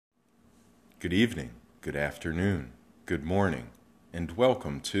Good evening, good afternoon, good morning, and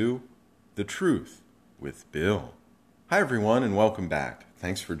welcome to The Truth with Bill. Hi everyone and welcome back.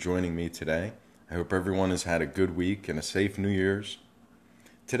 Thanks for joining me today. I hope everyone has had a good week and a safe New Year's.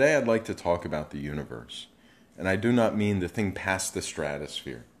 Today I'd like to talk about the universe. And I do not mean the thing past the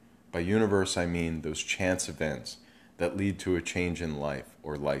stratosphere. By universe I mean those chance events that lead to a change in life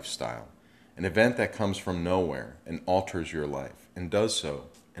or lifestyle. An event that comes from nowhere and alters your life and does so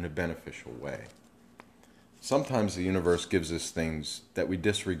in a beneficial way. Sometimes the universe gives us things that we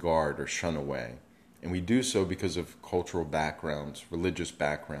disregard or shun away, and we do so because of cultural backgrounds, religious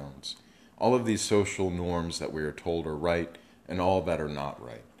backgrounds, all of these social norms that we are told are right and all that are not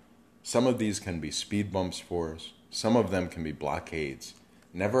right. Some of these can be speed bumps for us, some of them can be blockades,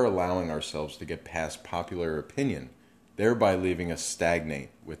 never allowing ourselves to get past popular opinion, thereby leaving us stagnate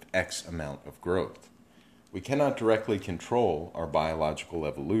with X amount of growth. We cannot directly control our biological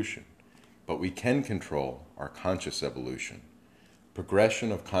evolution, but we can control our conscious evolution.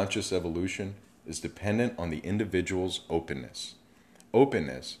 Progression of conscious evolution is dependent on the individual's openness.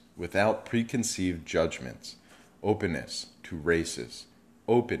 Openness without preconceived judgments. Openness to races.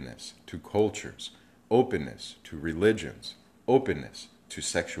 Openness to cultures. Openness to religions. Openness to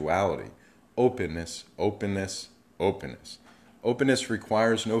sexuality. Openness, openness, openness. Openness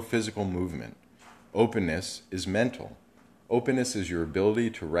requires no physical movement. Openness is mental. Openness is your ability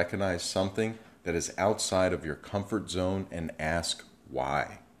to recognize something that is outside of your comfort zone and ask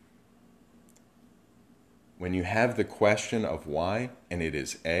why. When you have the question of why, and it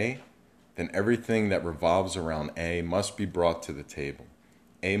is A, then everything that revolves around A must be brought to the table.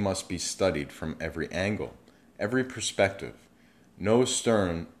 A must be studied from every angle, every perspective. No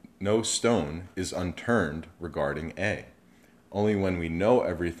stone is unturned regarding A. Only when we know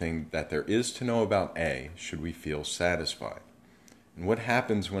everything that there is to know about A should we feel satisfied. And what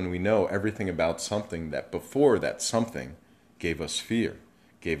happens when we know everything about something that before that something gave us fear,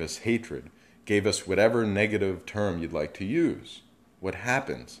 gave us hatred, gave us whatever negative term you'd like to use? What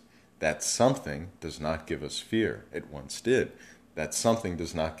happens? That something does not give us fear. It once did. That something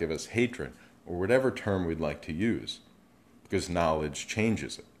does not give us hatred, or whatever term we'd like to use, because knowledge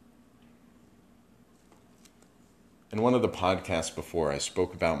changes it. In one of the podcasts before, I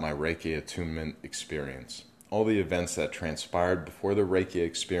spoke about my Reiki attunement experience, all the events that transpired before the Reiki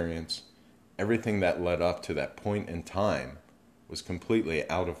experience, everything that led up to that point in time was completely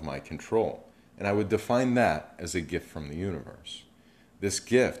out of my control, and I would define that as a gift from the universe. This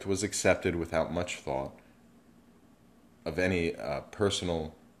gift was accepted without much thought of any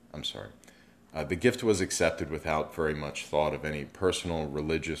the gift was accepted without very much thought of any personal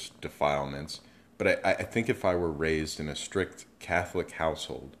religious defilements. But I think if I were raised in a strict Catholic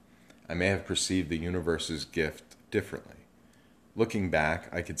household, I may have perceived the universe's gift differently. Looking back,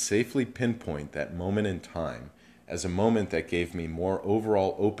 I could safely pinpoint that moment in time as a moment that gave me more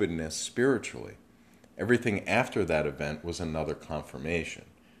overall openness spiritually. Everything after that event was another confirmation,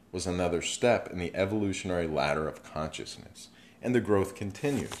 was another step in the evolutionary ladder of consciousness, and the growth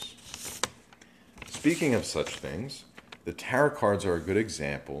continues. Speaking of such things, the tarot cards are a good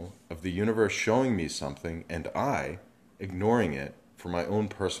example of the universe showing me something and I ignoring it for my own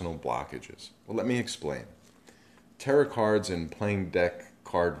personal blockages. Well, let me explain. Tarot cards and playing deck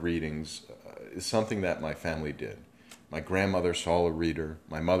card readings is something that my family did. My grandmother saw a reader,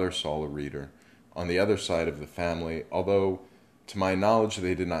 my mother saw a reader. On the other side of the family, although to my knowledge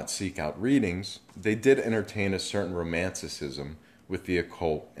they did not seek out readings, they did entertain a certain romanticism with the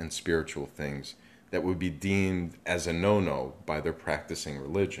occult and spiritual things that would be deemed as a no-no by their practicing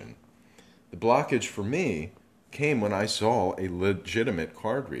religion. The blockage for me came when I saw a legitimate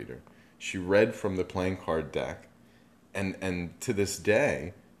card reader. She read from the playing card deck, and to this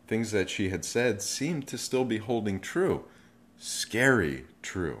day, things that she had said seemed to still be holding true. Scary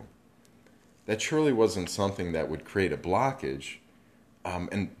true. That surely wasn't something that would create a blockage.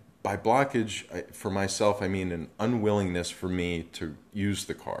 And by blockage, for myself, I mean an unwillingness for me to use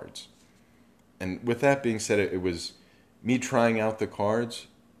the cards. And with that being said, it was me trying out the cards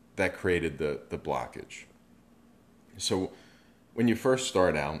that created the blockage. So when you first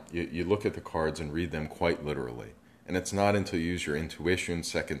start out, you look at the cards and read them quite literally. And it's not until you use your intuition,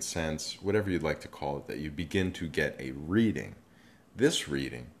 second sense, whatever you'd like to call it, that you begin to get a reading. This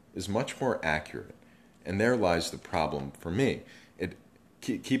reading is much more accurate. And there lies the problem for me.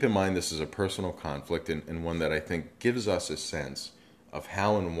 Keep in mind this is a personal conflict and one that I think gives us a sense of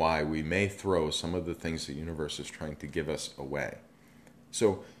how and why we may throw some of the things the universe is trying to give us away.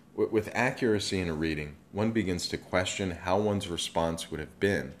 So with accuracy in a reading, one begins to question how one's response would have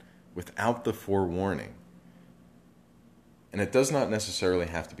been without the forewarning. And it does not necessarily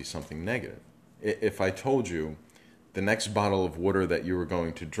have to be something negative. If I told you the next bottle of water that you were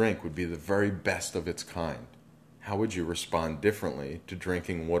going to drink would be the very best of its kind, how would you respond differently to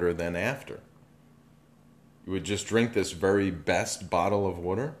drinking water than after? You would just drink this very best bottle of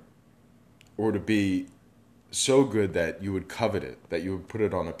water? Or would it be so good that you would covet it, that you would put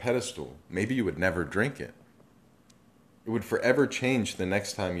it on a pedestal? Maybe you would never drink it. It would forever change the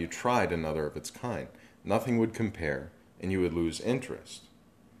next time you tried another of its kind. Nothing would compare, and you would lose interest.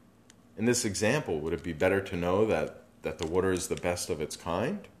 In this example, would it be better to know that the water is the best of its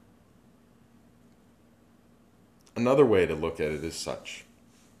kind? Another way to look at it is such.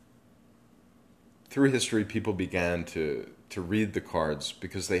 Through history, people began to read the cards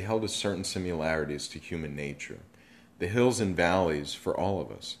because they held a certain similarities to human nature. The hills and valleys for all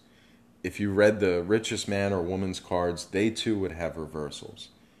of us. If you read the richest man or woman's cards, they too would have reversals.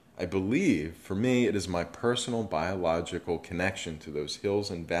 I believe, for me, it is my personal biological connection to those hills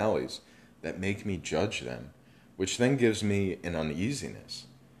and valleys that make me judge them, which then gives me an uneasiness.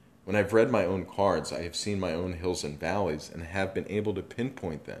 When I've read my own cards, I have seen my own hills and valleys and have been able to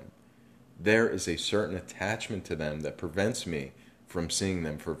pinpoint them. There is a certain attachment to them that prevents me from seeing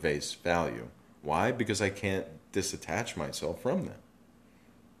them for face value. Why? Because I can't disattach myself from them.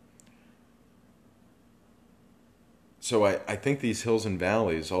 So I think these hills and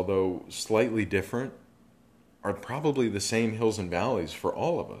valleys, although slightly different, are probably the same hills and valleys for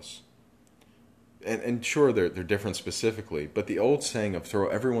all of us. And sure, they're different specifically, but the old saying of throw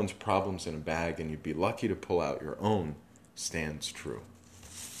everyone's problems in a bag and you'd be lucky to pull out your own stands true.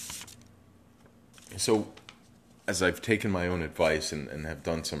 So, as I've taken my own advice and have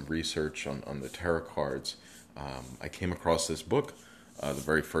done some research on the tarot cards, I came across this book. The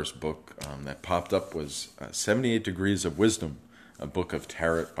very first book that popped up was 78 Degrees of Wisdom, a book of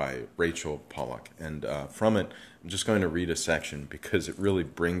tarot by Rachel Pollack. And from it, I'm just going to read a section because it really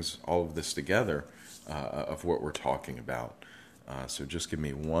brings all of this together of what we're talking about. So just give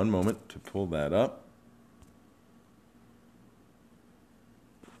me one moment to pull that up.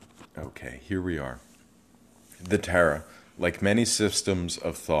 Okay, here we are. The tarot, like many systems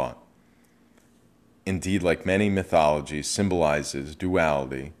of thought, indeed like many mythologies, symbolizes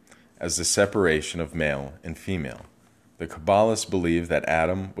duality as the separation of male and female. The Kabbalists believe that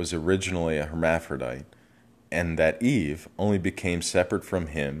Adam was originally a hermaphrodite and that Eve only became separate from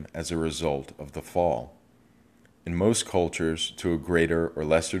him as a result of the fall. In most cultures, to a greater or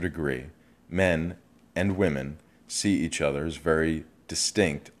lesser degree, men and women see each other as very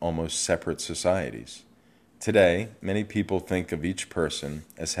distinct, almost separate societies. Today, many people think of each person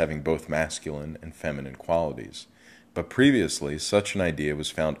as having both masculine and feminine qualities, but previously such an idea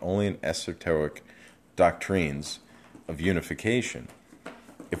was found only in esoteric doctrines of unification.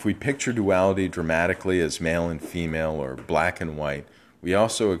 If we picture duality dramatically as male and female or black and white, we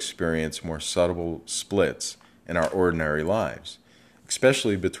also experience more subtle splits in our ordinary lives,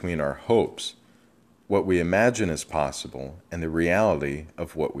 especially between our hopes, what we imagine is possible, and the reality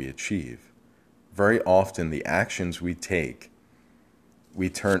of what we achieve. Very often the actions we take, we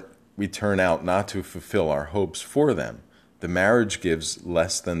turn out not to fulfill our hopes for them. The marriage gives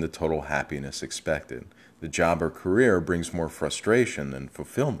less than the total happiness expected. The job or career brings more frustration than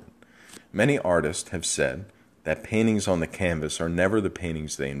fulfillment. Many artists have said that paintings on the canvas are never the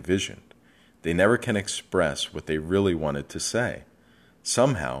paintings they envisioned. They never can express what they really wanted to say.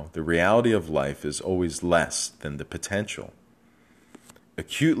 Somehow, the reality of life is always less than the potential.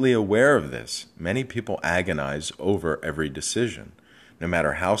 Acutely aware of this, many people agonize over every decision, no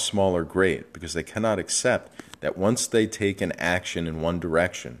matter how small or great, because they cannot accept that once they take an action in one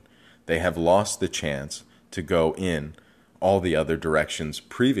direction, they have lost the chance to go in all the other directions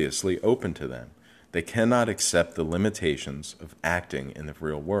previously open to them. They cannot accept the limitations of acting in the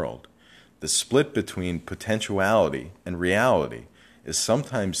real world. The split between potentiality and reality is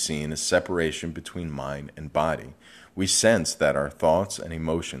sometimes seen as separation between mind and body. We sense that our thoughts and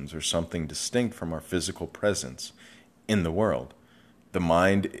emotions are something distinct from our physical presence in the world. The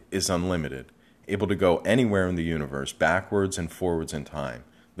mind is unlimited, able to go anywhere in the universe, backwards and forwards in time.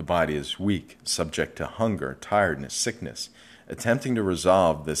 The body is weak, subject to hunger, tiredness, sickness. Attempting to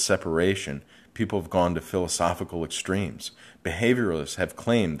resolve this separation, people have gone to philosophical extremes. Behavioralists have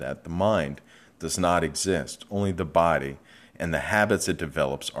claimed that the mind does not exist, only the body, and the habits it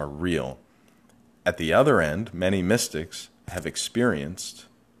develops are real. At the other end, many mystics have experienced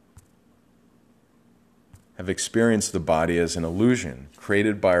the body as an illusion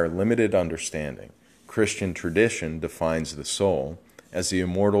created by our limited understanding. Christian tradition defines the soul as the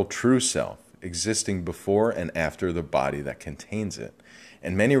immortal true self, existing before and after the body that contains it.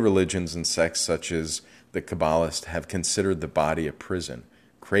 And many religions and sects, such as the Kabbalists, have considered the body a prison,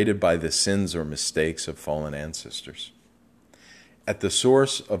 created by the sins or mistakes of fallen ancestors. At the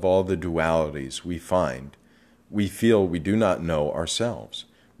source of all the dualities we find, we feel we do not know ourselves.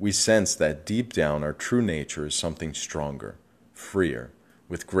 We sense that deep down our true nature is something stronger, freer,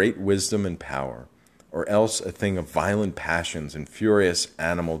 with great wisdom and power, or else a thing of violent passions and furious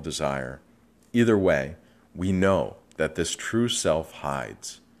animal desire. Either way, we know that this true self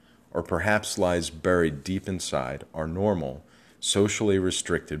hides, or perhaps lies buried deep inside our normal, socially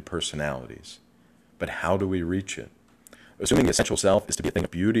restricted personalities. But how do we reach it? Assuming the essential self is to be a thing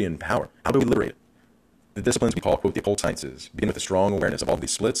of beauty and power, how do we liberate it? The disciplines we call, quote, the occult sciences begin with a strong awareness of all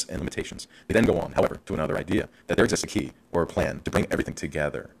these splits and limitations. They then go on, however, to another idea, that there exists a key or a plan to bring everything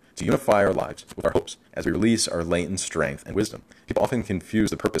together, to unify our lives with our hopes as we release our latent strength and wisdom. People often confuse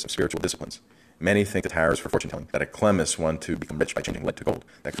the purpose of spiritual disciplines. Many think the tarot is for fortune telling, that alchemists want to become rich by changing lead to gold,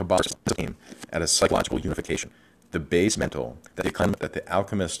 that Kabbalah is aim at a psychological unification. The base mental that the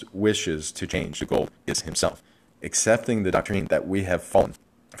alchemist wishes to change to gold is himself. Accepting the doctrine that we have fallen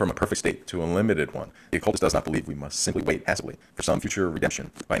from a perfect state to a limited one, the occultist does not believe we must simply wait passively for some future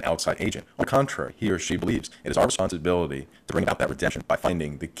redemption by an outside agent. On the contrary, he or she believes it is our responsibility to bring about that redemption by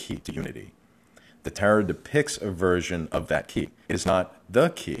finding the key to unity. The tarot depicts a version of that key. It is not the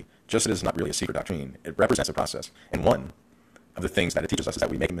key, just as it is not really a secret doctrine. It represents a process. And one of the things that it teaches us is that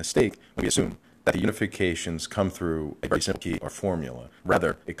we make a mistake when we assume that the unifications come through a very simple key or formula.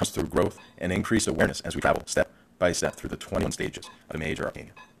 Rather, it comes through growth and increased awareness as we travel step by step through the 21 stages of the major arcana.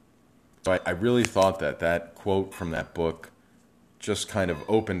 So I really thought that quote from that book just kind of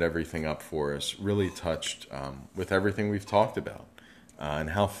opened everything up for us, really touched with everything we've talked about. And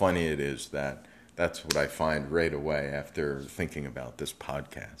how funny it is that that's what I find right away after thinking about this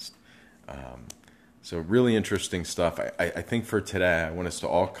podcast. So really interesting stuff. I think for today, I want us to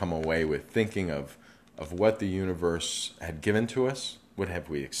all come away with thinking of what the universe had given to us, what have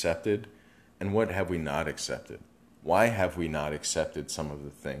we accepted, and what have we not accepted. Why have we not accepted some of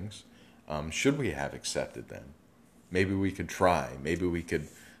the things? Should we have accepted them? Maybe we could try. Maybe we could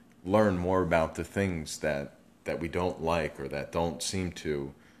learn more about the things that we don't like or that don't seem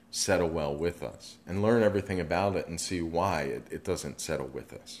to settle well with us, and learn everything about it and see why it doesn't settle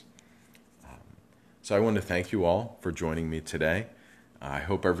with us. So I want to thank you all for joining me today. I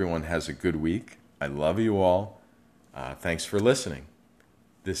hope everyone has a good week. I love you all. Thanks for listening.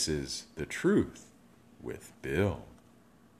 This is The Truth with Bill.